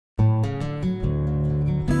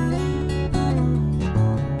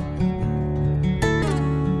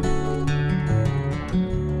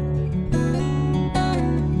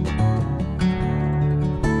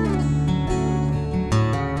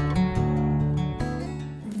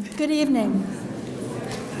Good evening.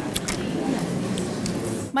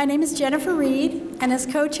 My name is Jennifer Reed, and as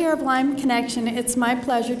co-chair of Lyme Connection, it's my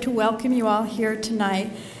pleasure to welcome you all here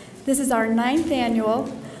tonight. This is our 9th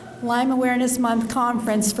annual Lyme Awareness Month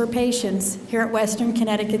conference for patients here at Western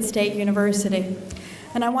Connecticut State University.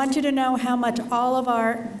 And I want you to know how much all of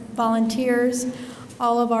our volunteers,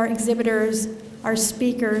 all of our exhibitors, our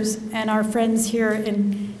speakers, and our friends here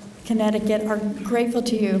in Connecticut are grateful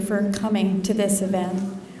to you for coming to this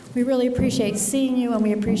event. We really appreciate seeing you, and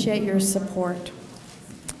we appreciate your support.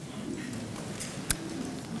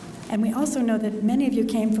 And we also know that many of you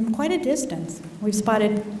came from quite a distance. We've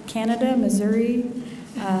spotted Canada, Missouri,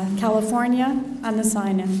 California on the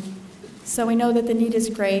sign-in. So we know that the need is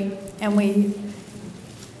great, and we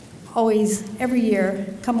always, every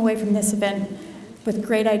year, come away from this event with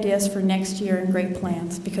great ideas for next year and great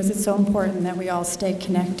plans, because it's so important that we all stay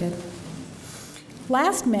connected.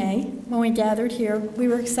 Last May, when we gathered here, we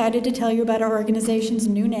were excited to tell you about our organization's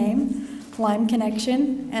new name, Lyme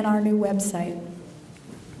Connection, and our new website.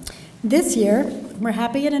 This year, we're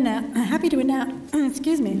happy to announce,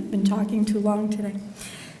 excuse me, I've been talking too long today.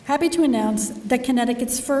 Happy to announce that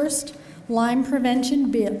Connecticut's first Lyme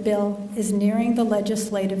prevention bill is nearing the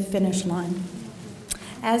legislative finish line.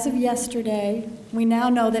 As of yesterday, we now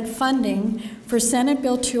know that funding for Senate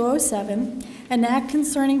Bill 207, an act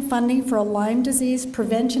concerning funding for a Lyme disease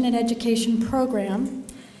prevention and education program,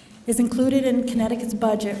 is included in Connecticut's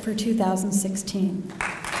budget for 2016.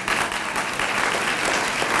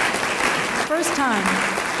 First time.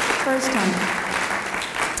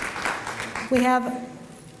 We have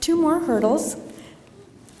 2 more hurdles.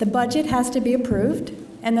 The budget has to be approved,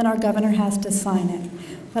 and then our governor has to sign it.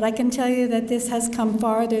 But I can tell you that this has come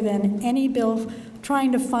farther than any bill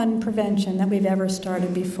trying to fund prevention that we've ever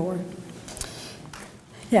started before.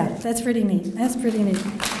 Yeah, that's pretty neat. That's pretty neat.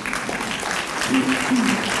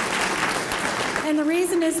 And the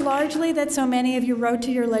reason is largely that so many of you wrote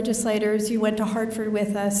to your legislators, you went to Hartford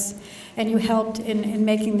with us, and you helped in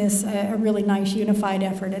making this a really nice unified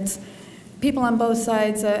effort. It's people on both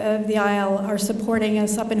sides of the aisle are supporting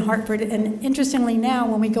us up in Hartford, and interestingly now,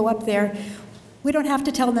 when we go up there, we don't have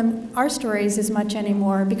to tell them our stories as much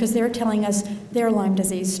anymore because they're telling us their Lyme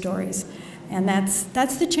disease stories. And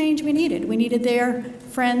that's the change we needed. We needed their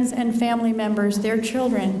friends and family members, their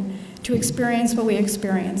children, to experience what we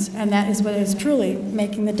experience, and that is what is truly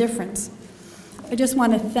making the difference. I just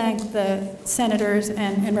want to thank the senators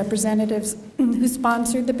and representatives who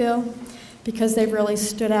sponsored the bill, because they've really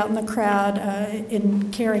stood out in the crowd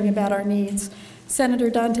in caring about our needs. Senator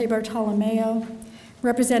Dante Bartolomeo,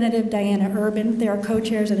 Representative Diana Urban, they are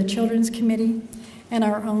co-chairs of the Children's Committee, and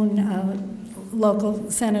our own local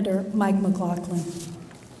Senator Mike McLaughlin.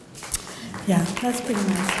 Yeah, that's pretty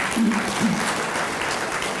nice.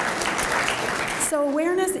 So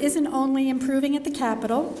awareness isn't only improving at the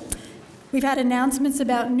Capitol. We've had announcements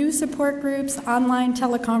about new support groups, online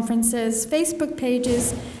teleconferences, Facebook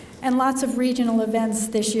pages, and lots of regional events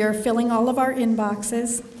this year, filling all of our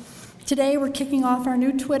inboxes. Today, we're kicking off our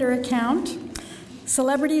new Twitter account.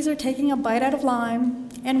 Celebrities are taking a bite out of Lyme,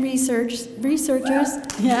 and researchers,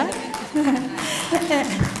 yeah?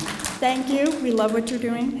 Thank you, we love what you're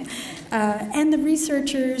doing. And the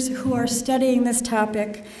researchers who are studying this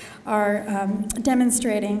topic are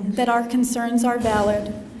demonstrating that our concerns are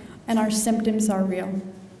valid and our symptoms are real.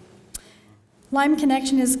 Lyme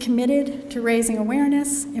Connection is committed to raising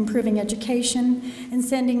awareness, improving education, and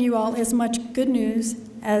sending you all as much good news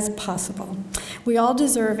as possible. We all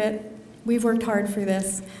deserve it. We've worked hard for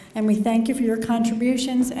this, and we thank you for your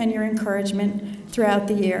contributions and your encouragement throughout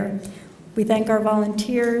the year. We thank our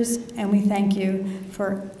volunteers, and we thank you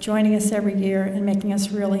for joining us every year and making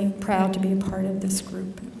us really proud to be a part of this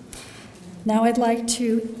group. Now I'd like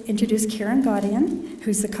to introduce Karen Gaudian,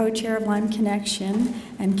 who's the co-chair of Lyme Connection,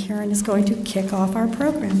 and Karen is going to kick off our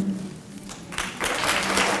program.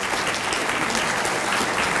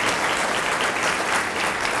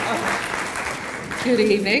 Good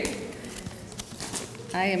evening.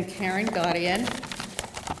 I am Karen Gaudian.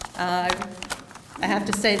 I have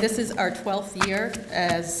to say this is our 12th year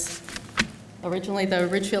as originally the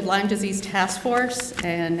Ridgefield Lyme Disease Task Force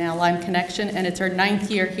and now Lyme Connection, and it's our 9th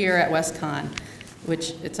year here at WestCon,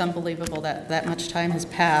 which it's unbelievable that that much time has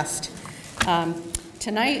passed.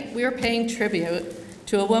 Tonight we are paying tribute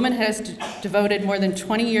to a woman who has devoted more than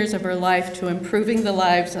 20 years of her life to improving the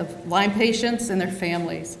lives of Lyme patients and their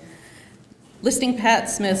families. Listing Pat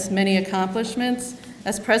Smith's many accomplishments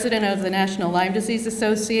as president of the National Lyme Disease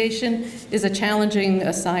Association is a challenging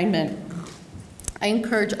assignment. I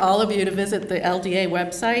encourage all of you to visit the LDA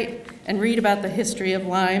website and read about the history of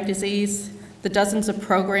Lyme disease, the dozens of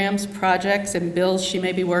programs, projects, and bills she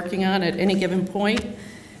may be working on at any given point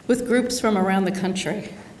with groups from around the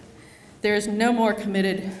country. There is no more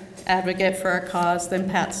committed advocate for our cause than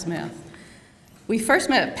Pat Smith. We first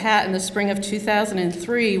met Pat in the spring of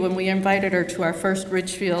 2003 when we invited her to our first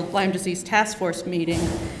Ridgefield Lyme Disease Task Force meeting.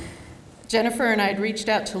 Jennifer and I had reached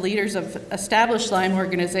out to leaders of established Lyme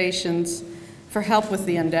organizations for help with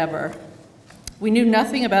the endeavor. We knew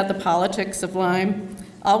nothing about the politics of Lyme.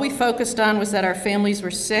 All we focused on was that our families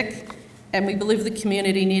were sick, and we believed the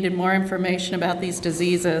community needed more information about these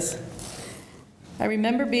diseases. I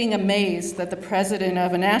remember being amazed that the president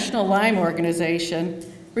of a national Lyme organization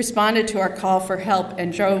responded to our call for help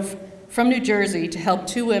and drove from New Jersey to help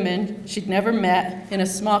two women she'd never met in a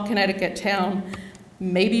small Connecticut town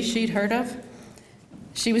maybe she'd heard of.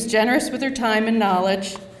 She was generous with her time and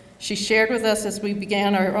knowledge. She shared with us as we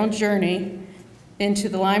began our own journey into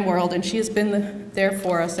the Lyme world, and she has been there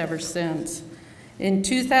for us ever since. In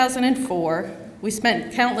 2004, we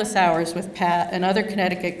spent countless hours with Pat and other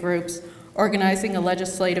Connecticut groups organizing a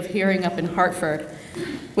legislative hearing up in Hartford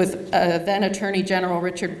with then Attorney General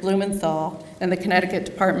Richard Blumenthal and the Connecticut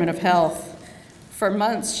Department of Health. For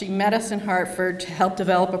months, she met us in Hartford to help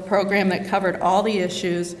develop a program that covered all the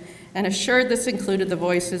issues and assured this included the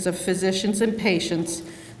voices of physicians and patients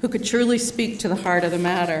who could truly speak to the heart of the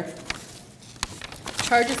matter.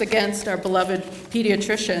 Charges against our beloved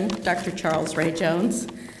pediatrician, Dr. Charles Ray Jones,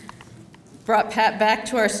 brought Pat back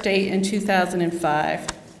to our state in 2005.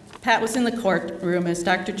 Pat was in the courtroom as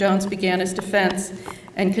Dr. Jones began his defense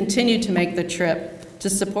and continued to make the trip to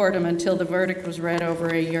support him until the verdict was read over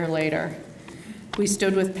a year later. We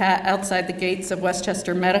stood with Pat outside the gates of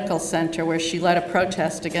Westchester Medical Center, where she led a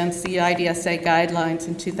protest against the IDSA guidelines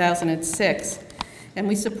in 2006, and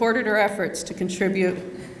we supported her efforts to contribute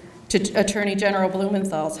to Attorney General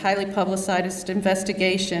Blumenthal's highly publicized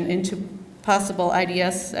investigation into possible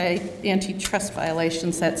IDSA antitrust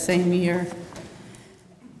violations that same year.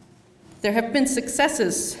 There have been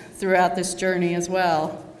successes throughout this journey as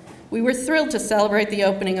well. We were thrilled to celebrate the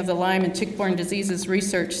opening of the Lyme and Tick-Borne Diseases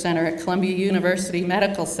Research Center at Columbia University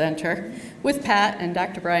Medical Center with Pat and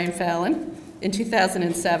Dr. Brian Fallon in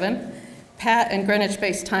 2007. Pat and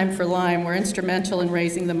Greenwich-based Time for Lyme were instrumental in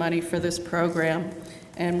raising the money for this program,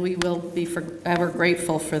 and we will be forever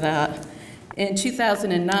grateful for that. In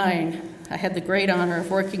 2009, I had the great honor of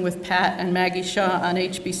working with Pat and Maggie Shaw on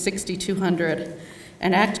HB 6200,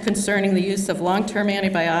 an act concerning the use of long-term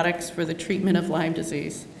antibiotics for the treatment of Lyme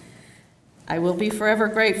disease. I will be forever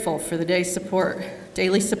grateful for the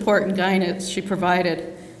daily support and guidance she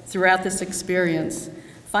provided throughout this experience,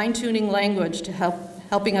 fine-tuning language to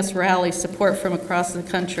helping us rally support from across the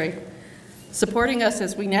country, supporting us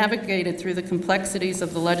as we navigated through the complexities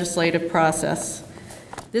of the legislative process.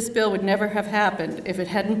 This bill would never have happened if it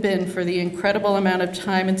hadn't been for the incredible amount of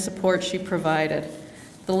time and support she provided.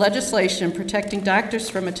 The legislation protecting doctors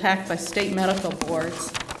from attack by state medical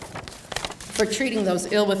boards for treating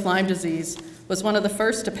those ill with Lyme disease was one of the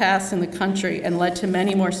first to pass in the country and led to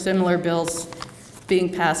many more similar bills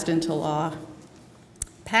being passed into law.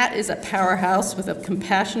 Pat is a powerhouse with a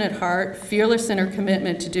compassionate heart, fearless in her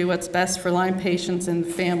commitment to do what's best for Lyme patients and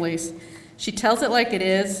families. She tells it like it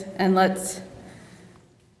is and lets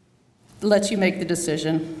you make the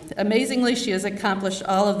decision. Amazingly, she has accomplished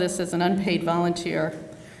all of this as an unpaid volunteer.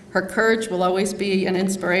 Her courage will always be an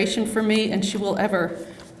inspiration for me, and she will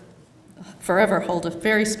forever hold a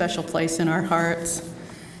very special place in our hearts.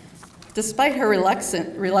 Despite her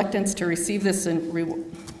reluctance to receive this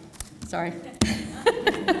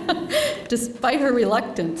Despite her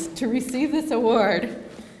reluctance to receive this award,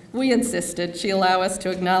 we insisted she allow us to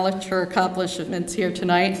acknowledge her accomplishments here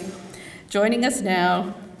tonight. Joining us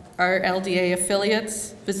now are LDA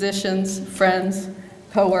affiliates, physicians, friends,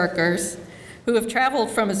 co-workers, who have traveled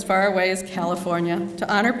from as far away as California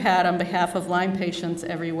to honor Pat on behalf of Lyme patients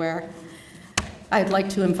everywhere. I'd like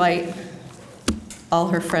to invite all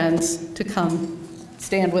her friends to come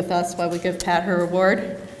stand with us while we give Pat her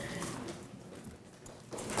award.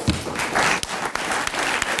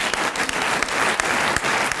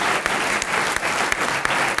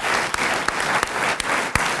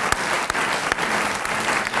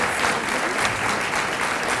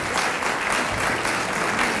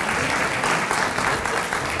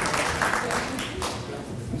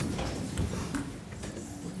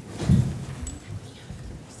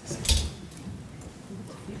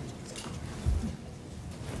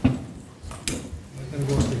 Gonna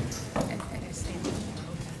go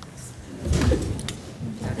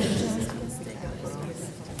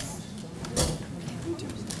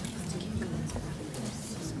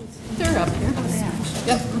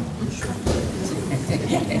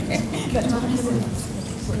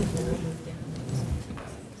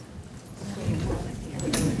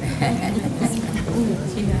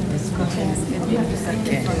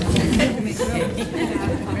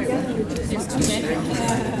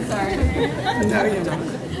Sorry. No, you don't.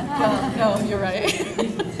 No, you're right.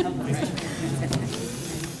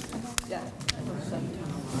 Yeah.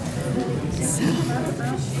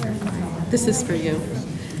 This is for you.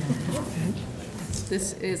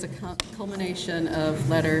 This is a culmination of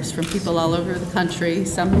letters from people all over the country,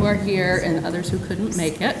 some who are here and others who couldn't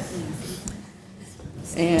make it.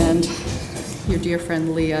 And your dear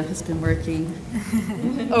friend Leah has been working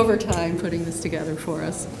overtime putting this together for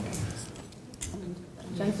us.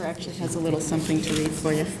 Jennifer actually has a little something to read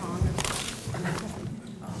for you.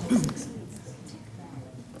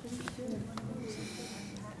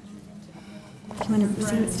 Do you want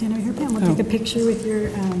to stand over here, Pam? We'll take a picture with your...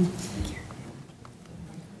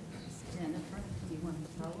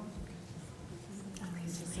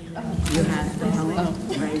 You have the hello?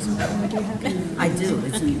 I do.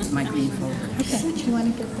 It's in my green folder. Okay. Do you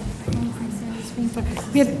want to get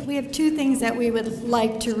the... We have two things that we would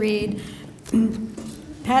like to read.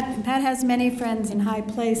 Pat has many friends in high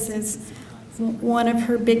places. One of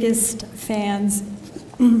her biggest fans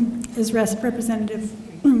is Representative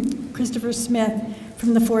Christopher Smith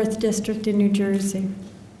from the 4th District in New Jersey.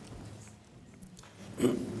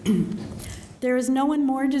 There is no one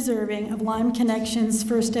more deserving of Lyme Connection's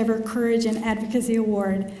first ever Courage and Advocacy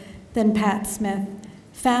Award than Pat Smith,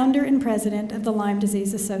 founder and president of the Lyme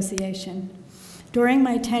Disease Association. During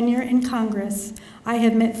my tenure in Congress, I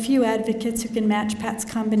have met few advocates who can match Pat's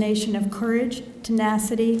combination of courage,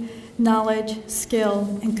 tenacity, knowledge,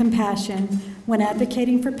 skill, and compassion when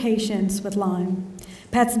advocating for patients with Lyme.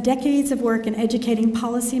 Pat's decades of work in educating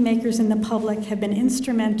policymakers and the public have been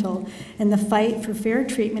instrumental in the fight for fair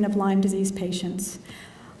treatment of Lyme disease patients.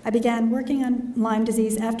 I began working on Lyme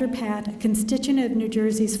disease after Pat, a constituent of New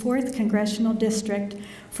Jersey's 4th Congressional District,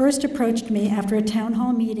 first approached me after a town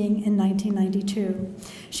hall meeting in 1992.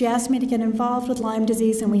 She asked me to get involved with Lyme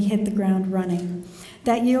disease, and we hit the ground running.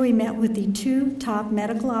 That year, we met with the 2 top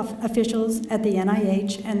medical officials at the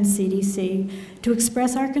NIH and CDC to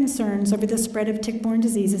express our concerns over the spread of tick-borne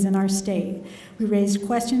diseases in our state. We raised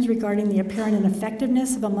questions regarding the apparent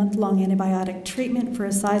ineffectiveness of a month-long antibiotic treatment for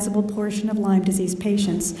a sizable portion of Lyme disease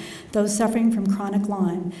patients, those suffering from chronic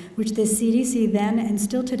Lyme, which the CDC then and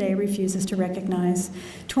still today refuses to recognize.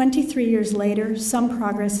 23 years later, some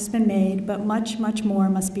progress has been made, but much, much more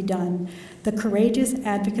must be done. The courageous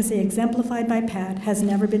advocacy exemplified by Pat has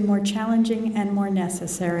never been more challenging and more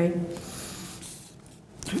necessary.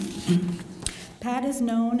 Pat is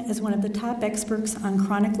known as one of the top experts on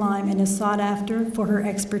chronic Lyme and is sought after for her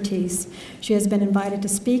expertise. She has been invited to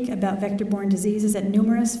speak about vector-borne diseases at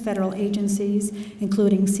numerous federal agencies,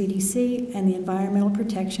 including CDC and the Environmental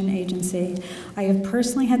Protection Agency. I have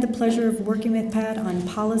personally had the pleasure of working with Pat on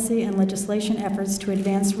policy and legislation efforts to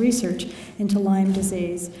advance research into Lyme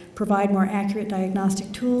disease, provide more accurate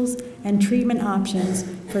diagnostic tools, and treatment options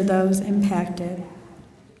for those impacted.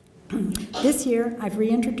 This year, I've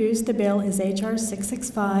reintroduced the bill as H.R.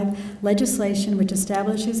 665 legislation, which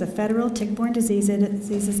establishes a federal tick-borne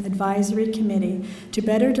diseases advisory committee to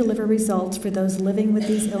better deliver results for those living with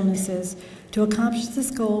these illnesses. To accomplish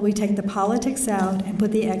this goal, we take the politics out and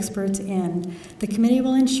put the experts in. The committee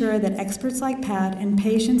will ensure that experts like Pat and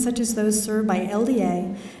patients such as those served by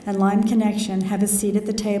LDA and Lyme Connection have a seat at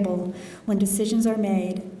the table when decisions are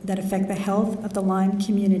made that affect the health of the Lyme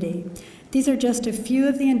community. These are just a few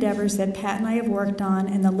of the endeavors that Pat and I have worked on,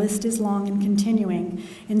 and the list is long and continuing.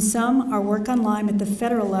 In some, our work on Lyme at the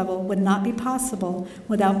federal level would not be possible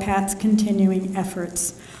without Pat's continuing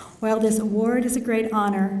efforts. While this award is a great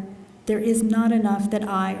honor, there is not enough that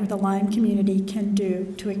I or the Lyme community can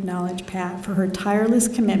do to acknowledge Pat for her tireless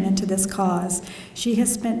commitment to this cause. She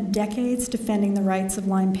has spent decades defending the rights of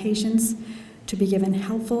Lyme patients to be given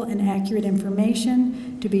helpful and accurate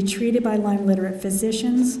information, to be treated by Lyme literate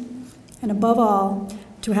physicians, and above all,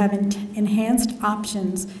 to have enhanced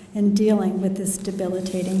options in dealing with this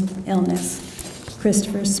debilitating illness.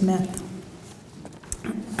 Christopher Smith.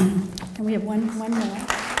 And we have one more.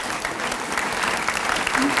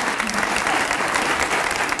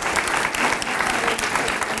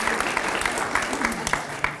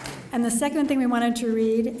 And the second thing we wanted to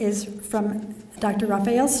read is from Dr.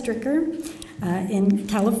 Raphael Stricker in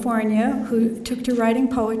California, who took to writing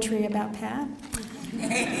poetry about Pat.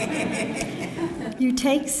 You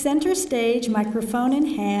take center stage, microphone in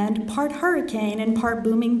hand, part hurricane and part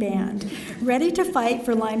booming band. Ready to fight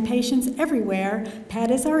for Lyme patients everywhere,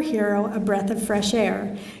 Pat is our hero, a breath of fresh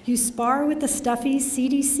air. You spar with the stuffy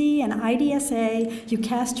CDC and IDSA, you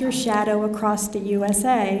cast your shadow across the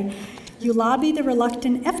USA. You lobby the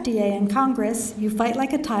reluctant FDA in Congress, you fight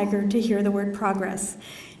like a tiger to hear the word progress.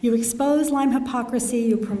 You expose Lyme hypocrisy,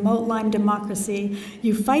 you promote Lyme democracy,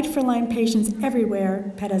 you fight for Lyme patients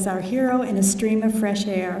everywhere, Pat is our hero in a stream of fresh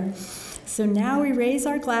air. So now we raise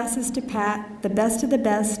our glasses to Pat, the best of the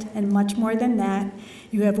best, and much more than that.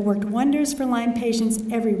 You have worked wonders for Lyme patients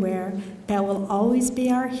everywhere. Pat will always be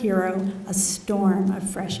our hero, a storm of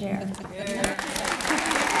fresh air.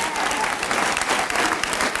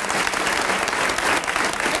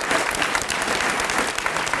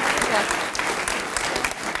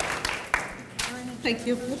 Thank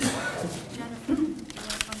you.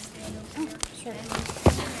 Sure.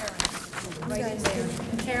 Right in there.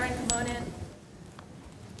 Karen, come on in.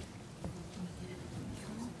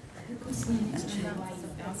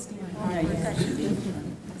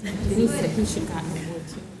 Denise said he should have gotten an award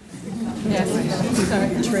too. Yes. Sorry.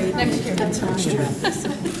 Trade. Next year. Next year.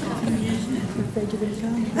 Afraid you're going to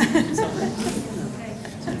come?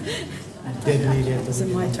 Is it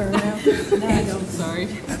my turn now? No, sorry.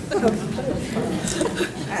 For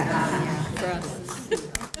us.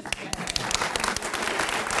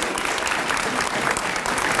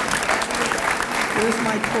 Where's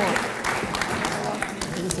my quote?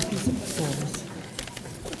 There's a piece of flowers.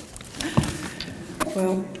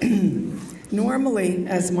 Well, normally,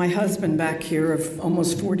 as my husband back here of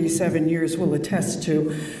almost 47 years will attest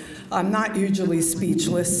to, I'm not usually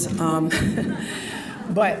speechless.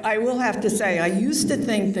 But I will have to say, I used to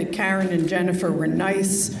think that Karen and Jennifer were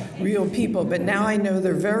nice, real people, but now I know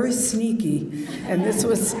they're very sneaky. And this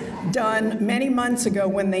was done many months ago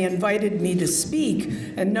when they invited me to speak,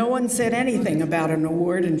 and no one said anything about an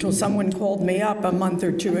award until someone called me up a month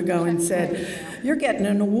or two ago and said, "You're getting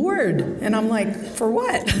an award." And I'm like, "For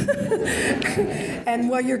what?" And,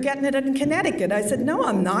 "Well, you're getting it in Connecticut." I said, "No,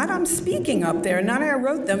 I'm not. I'm speaking up there." And then I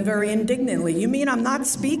wrote them very indignantly, "You mean I'm not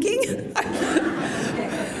speaking?"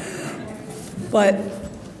 But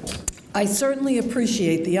I certainly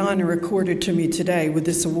appreciate the honor accorded to me today with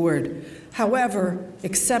this award. However,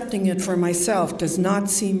 accepting it for myself does not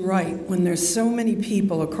seem right when there's so many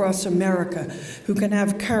people across America who can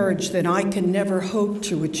have courage that I can never hope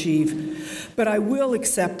to achieve. But I will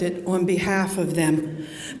accept it on behalf of them,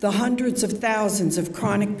 the hundreds of thousands of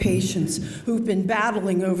chronic patients who've been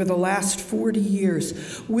battling over the last 40 years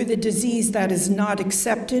with a disease that is not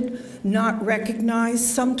accepted, not recognized,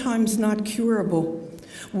 sometimes not curable.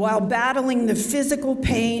 While battling the physical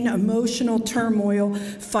pain, emotional turmoil,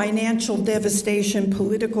 financial devastation,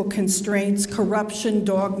 political constraints, corruption,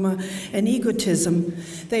 dogma, and egotism,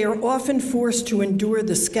 they are often forced to endure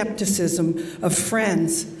the skepticism of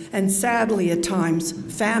friends and, sadly at times,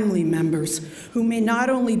 family members who may not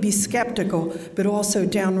only be skeptical but also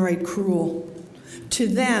downright cruel. To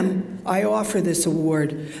them, I offer this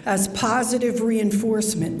award as positive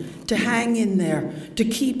reinforcement to hang in there, to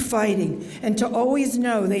keep fighting, and to always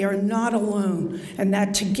know they are not alone, and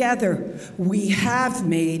that together we have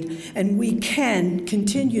made and we can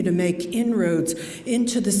continue to make inroads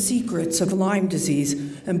into the secrets of Lyme disease.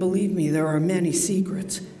 And believe me, there are many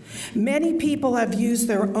secrets. Many people have used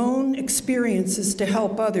their own experiences to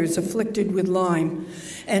help others afflicted with Lyme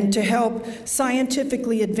and to help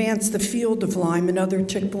scientifically advance the field of Lyme and other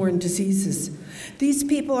tick-borne diseases. These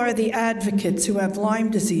people are the advocates who have Lyme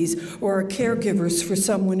disease or are caregivers for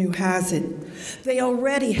someone who has it. They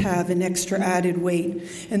already have an extra added weight,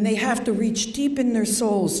 and they have to reach deep in their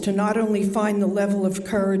souls to not only find the level of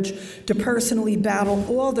courage to personally battle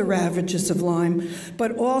all the ravages of Lyme,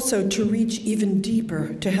 but also to reach even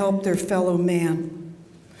deeper to help their fellow man.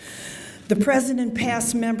 The present and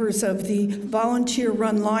past members of the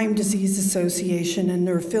Volunteer-Run Lyme Disease Association and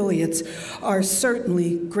their affiliates are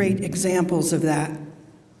certainly great examples of that.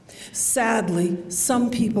 Sadly,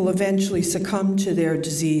 some people eventually succumb to their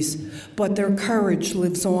disease, but their courage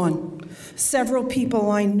lives on. Several people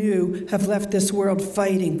I knew have left this world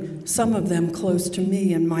fighting, some of them close to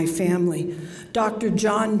me and my family. Dr.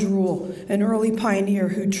 John Druhl, an early pioneer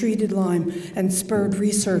who treated Lyme and spurred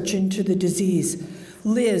research into the disease.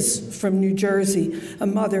 Liz from New Jersey, a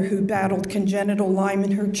mother who battled congenital Lyme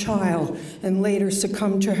in her child and later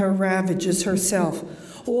succumbed to her ravages herself,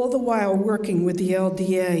 all the while working with the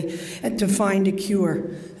LDA and to find a cure.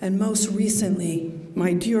 And most recently,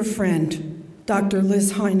 my dear friend, Dr.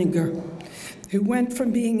 Liz Heininger, who went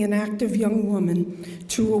from being an active young woman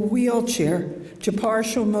to a wheelchair, to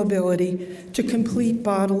partial mobility, to complete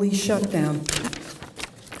bodily shutdown.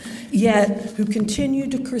 yet who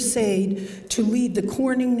continued to crusade to lead the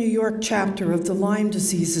Corning, New York chapter of the Lyme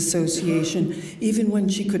Disease Association, even when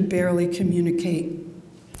she could barely communicate.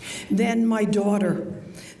 Then my daughter,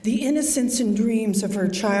 the innocence and dreams of her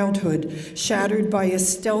childhood shattered by a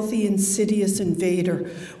stealthy, insidious invader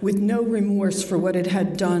with no remorse for what it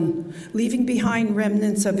had done, leaving behind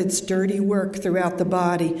remnants of its dirty work throughout the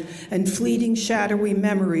body and fleeting, shadowy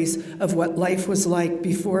memories of what life was like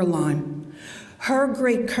before Lyme. Her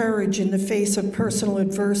great courage in the face of personal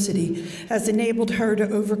adversity has enabled her to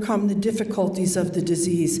overcome the difficulties of the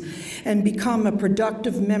disease and become a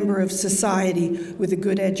productive member of society with a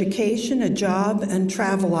good education, a job, and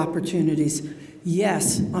travel opportunities.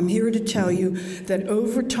 Yes, I'm here to tell you that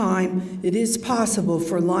over time, it is possible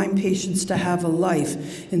for Lyme patients to have a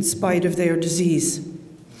life in spite of their disease.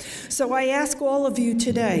 So I ask all of you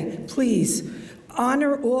today, please,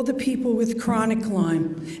 honor all the people with chronic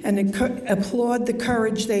Lyme and applaud the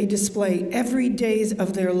courage they display every day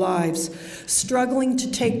of their lives, struggling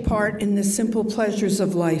to take part in the simple pleasures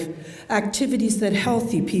of life, activities that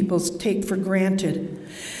healthy people take for granted.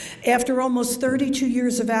 After almost 32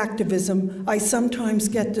 years of activism, I sometimes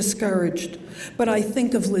get discouraged, but I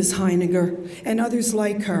think of Liz Heiniger and others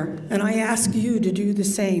like her, and I ask you to do the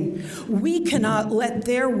same. We cannot let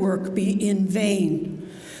their work be in vain.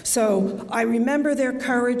 So I remember their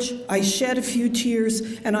courage, I shed a few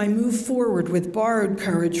tears, and I move forward with borrowed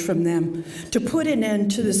courage from them to put an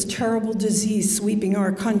end to this terrible disease sweeping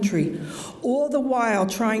our country, all the while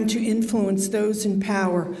trying to influence those in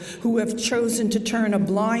power who have chosen to turn a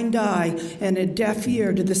blind eye and a deaf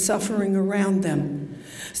ear to the suffering around them.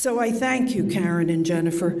 So I thank you, Karen and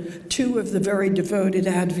Jennifer, two of the very devoted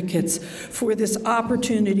advocates, for this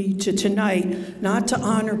opportunity to tonight, not to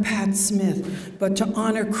honor Pat Smith, but to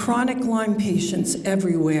honor chronic Lyme patients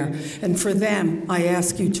everywhere. And for them, I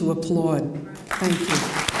ask you to applaud. Thank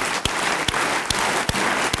you.